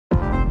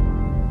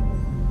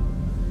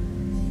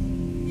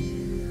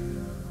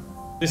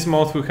This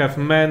month we have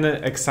many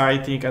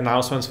exciting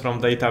announcements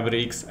from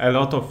Databricks. A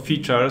lot of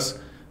features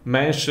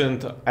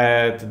mentioned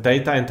at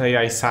Data and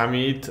AI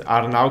Summit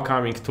are now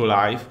coming to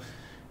life.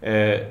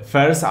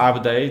 First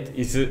update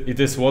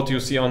is what you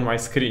see on my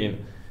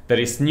screen. There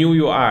is new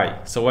UI.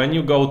 So when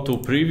you go to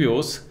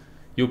previews,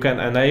 you can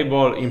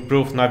enable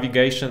improved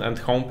navigation and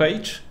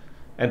homepage.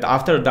 And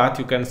after that,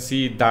 you can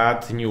see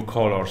that new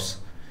colors.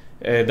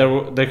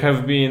 There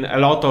have been a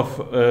lot of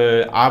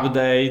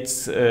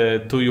updates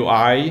to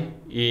UI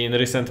in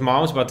recent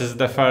months, but this is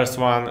the first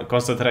one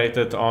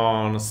concentrated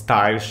on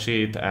style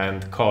sheet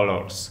and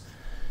colors.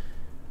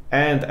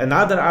 And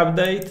another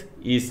update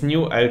is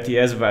new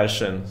LTS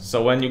version.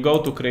 So when you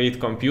go to create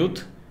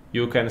compute,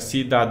 you can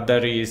see that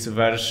there is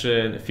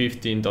version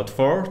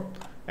 15.4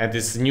 and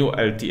this new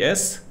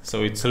LTS,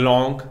 so it's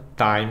long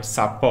time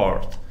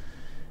support.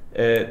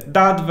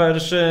 That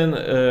version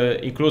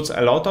includes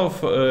a lot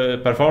of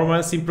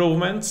performance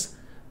improvements,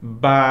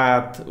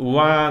 but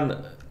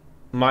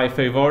my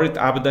favorite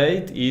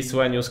update is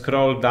when you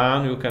scroll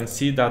down, you can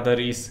see that there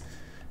is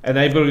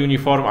enable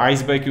uniform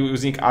iceberg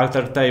using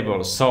alter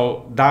tables.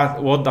 So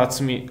what does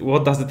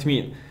it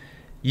mean?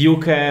 You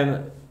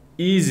can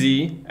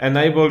easily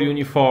enable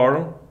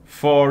uniform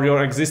for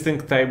your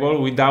existing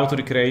table without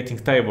recreating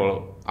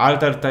table.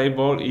 Alter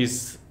table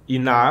is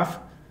enough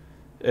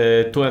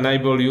to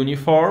enable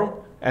uniform,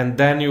 and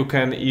then you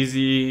can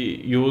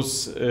easily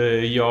use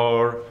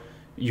your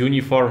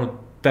uniform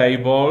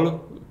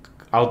table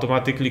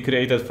automatically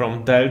created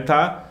from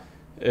Delta,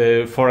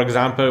 for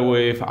example,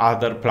 with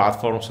other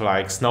platforms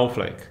like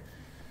Snowflake.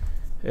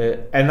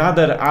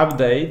 Another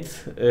update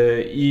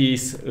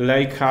is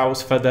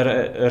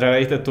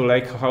related to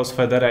Lakehouse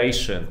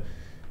Federation.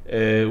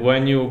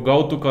 When you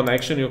go to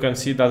connection, you can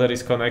see that there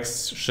is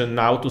connection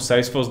now to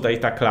Salesforce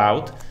Data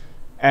Cloud,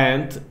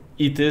 and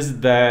it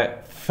is the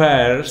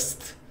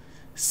first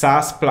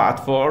SaaS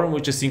platform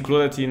which is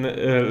included in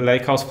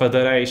Lakehouse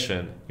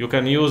Federation. You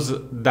can use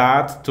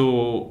that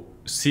to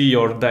see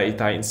your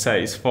data in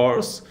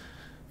Salesforce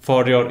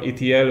for your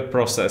ETL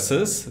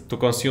processes, to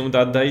consume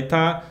that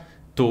data,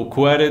 to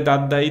query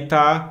that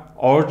data,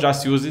 or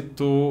just use it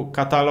to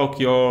catalog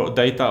your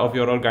data of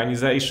your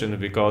organization,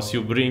 because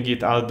you bring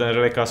it out the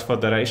Lakehouse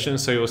Federation,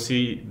 so you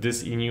see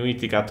this in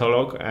Unity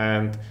catalog,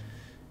 and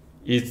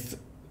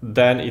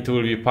then it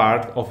will be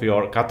part of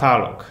your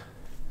catalog.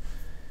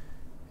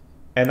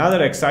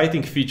 Another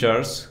exciting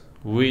features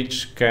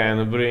which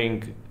can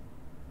bring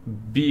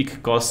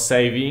big cost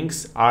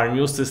savings are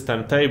new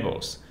system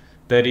tables.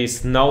 There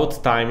is node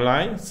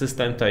timeline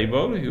system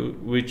table,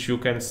 which you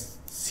can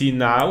see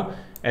now,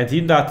 and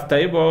in that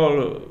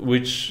table,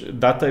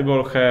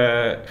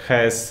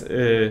 has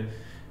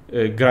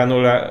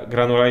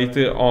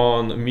granularity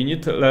on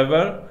minute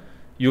level.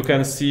 You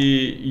can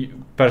see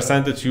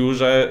percentage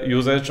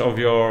usage of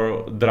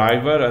your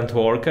driver and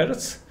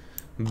workers.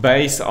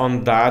 Based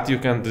on that, you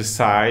can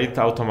decide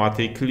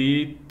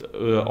automatically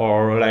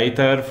or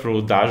later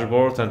through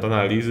dashboards and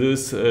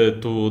analysis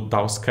to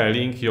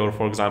downscaling your,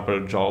 for example,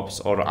 jobs,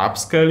 or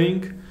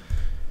upscaling,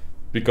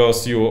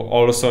 because you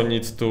also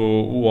need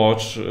to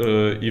watch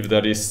if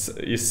there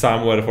is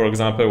somewhere, for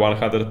example,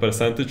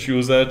 100%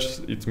 usage,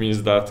 it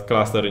means that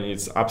cluster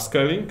needs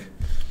upscaling.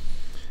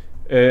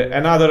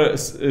 Another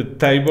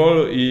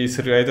table is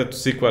related to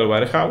SQL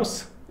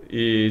Warehouse.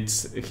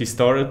 It's a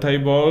history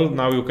table.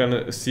 Now you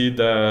can see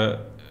the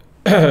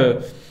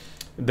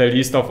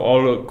list of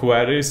all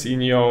queries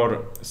in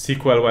your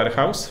SQL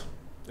Warehouse.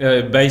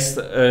 Based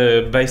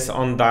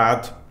on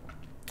that,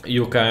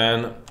 you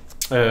can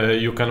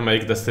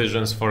make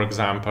decisions, for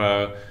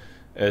example,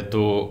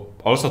 to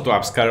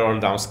upscale or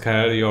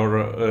downscale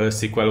your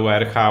SQL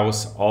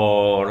Warehouse,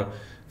 or,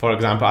 for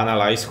example,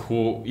 analyze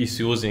who is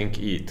using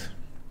it.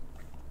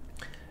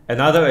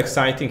 Another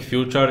exciting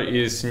feature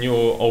is new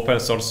open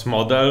source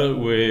model,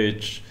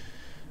 which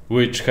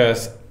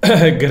has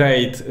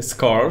great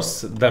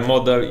scores. The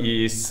model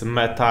is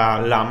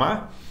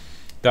LLaMA.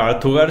 There are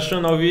two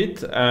versions of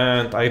it,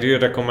 and I really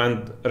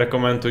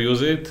recommend to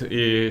use it.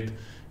 It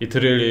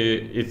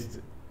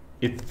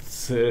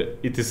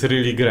is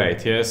really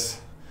great, yes.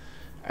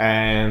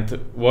 And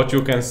what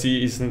you can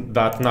see is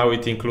that now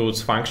it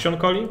includes function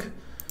calling.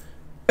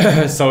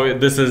 So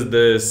this is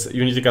this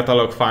Unity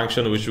catalog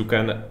function which you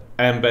can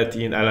embed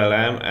in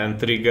LLM and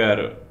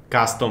trigger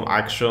custom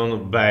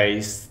action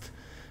based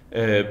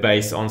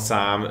on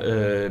some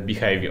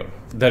behavior.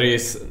 There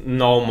is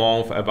no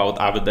month about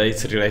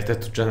updates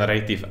related to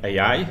generative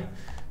AI,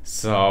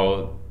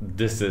 so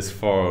this is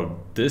for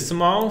this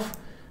month.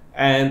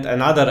 And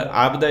another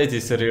update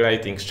is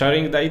relating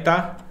sharing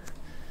data.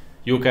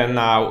 You can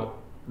now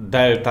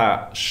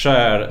Delta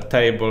share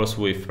tables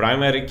with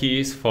primary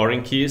keys,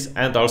 foreign keys,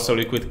 and also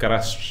liquid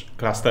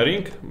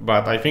clustering.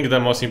 But I think the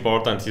most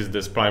important is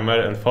this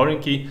primary and foreign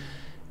key,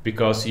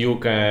 because you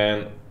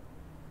can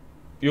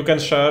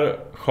share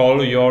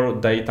whole your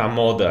data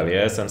model,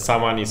 yes, and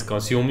someone is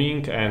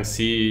consuming and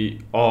see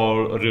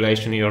all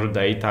relation your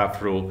data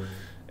through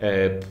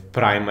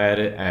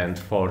primary and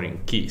foreign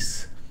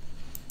keys.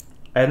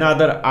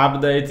 Another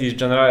update is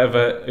generally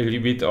a little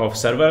bit of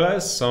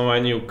serverless. So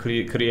when you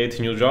create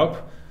new job,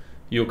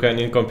 you can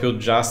in compute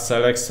just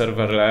select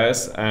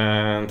serverless,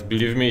 and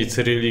believe me, it's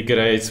really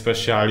great,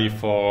 especially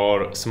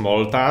for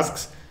small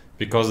tasks,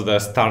 because the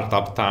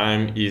startup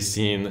time is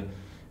in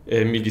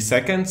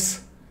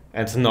milliseconds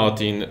and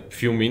not in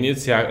few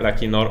minutes, like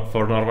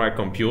for normal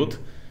compute.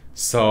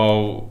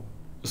 So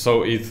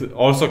it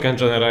also can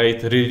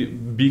generate really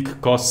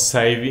big cost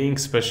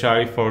savings,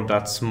 especially for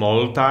that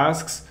small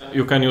tasks.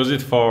 You can use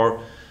it for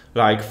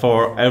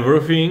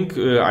everything.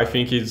 I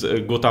think it's a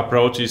good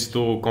approach is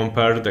to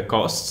compare the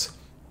costs.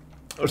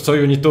 So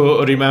you need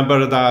to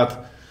remember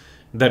that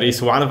there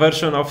is one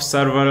version of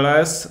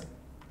serverless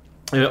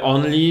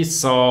only.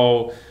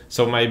 So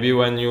maybe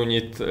when you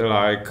need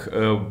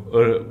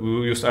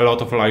use a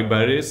lot of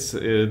libraries,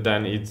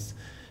 then it's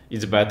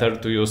better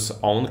to use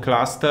own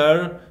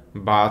cluster.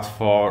 But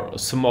for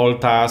small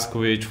tasks,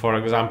 which for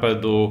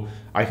example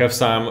I have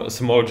some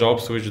small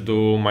jobs which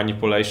do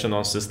manipulation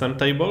on system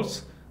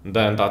tables,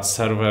 then that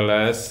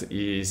serverless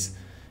is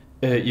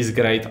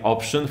great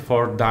option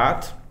for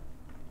that.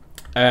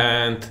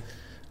 And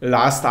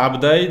last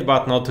update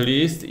but not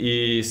least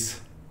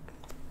is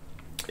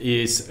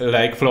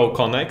Lakeflow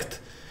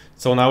Connect.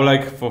 So now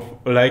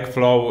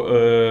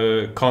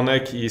Lakeflow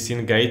Connect is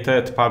in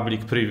gated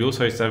public preview,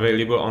 so it's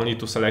available only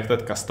to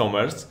selected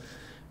customers.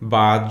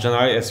 But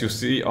generally, as you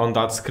see on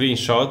that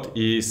screenshot,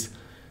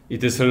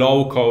 it is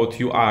low-code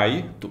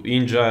UI to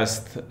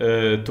ingest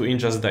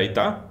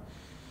data,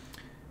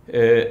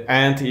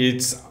 and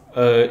it's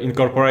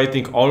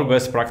incorporating all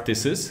best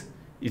practices.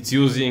 It's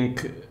using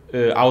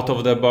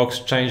out-of-the-box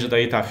change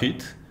data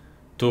feed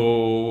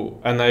to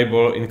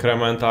enable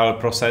incremental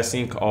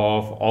processing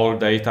of all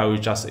data we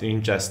just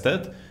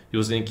ingested,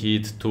 using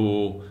it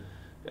to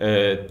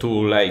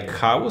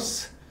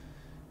Lakehouse,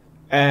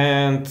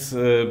 and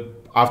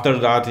after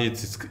that,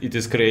 it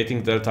is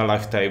creating delta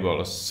life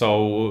tables.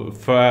 So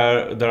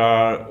there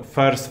are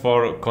first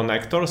 4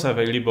 connectors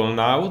available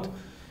now.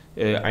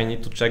 I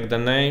need to check the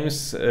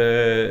names.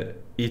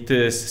 It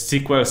is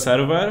SQL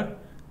Server,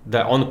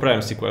 the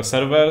on-prem SQL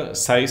Server,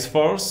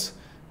 Salesforce,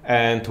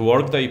 and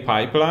Workday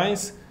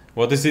pipelines.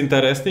 What is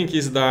interesting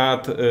is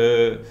that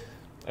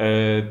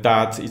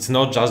it's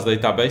not just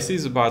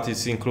databases, but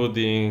it's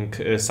including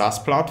SaaS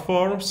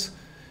platforms.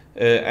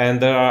 And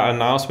there are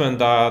announcements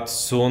that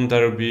soon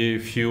there will be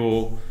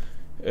few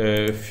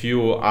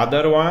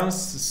other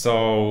ones.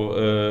 So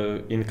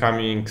in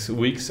coming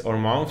weeks or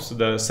months,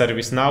 the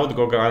ServiceNow,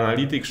 Google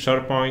Analytics,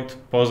 SharePoint,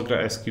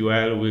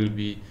 PostgreSQL will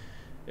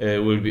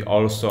be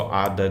also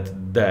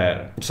added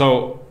there.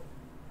 So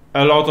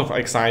a lot of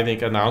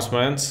exciting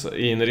announcements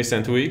in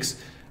recent weeks.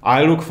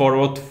 I look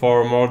forward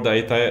for more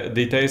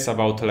details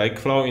about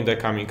Lakeflow in the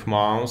coming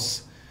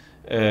months.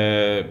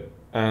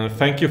 And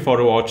thank you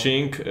for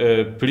watching.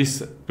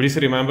 Please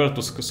remember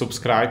to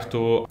subscribe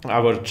to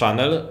our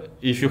channel.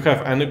 If you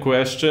have any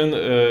question,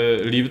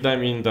 leave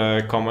them in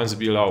the comments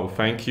below.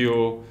 Thank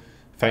you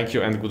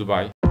and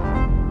goodbye.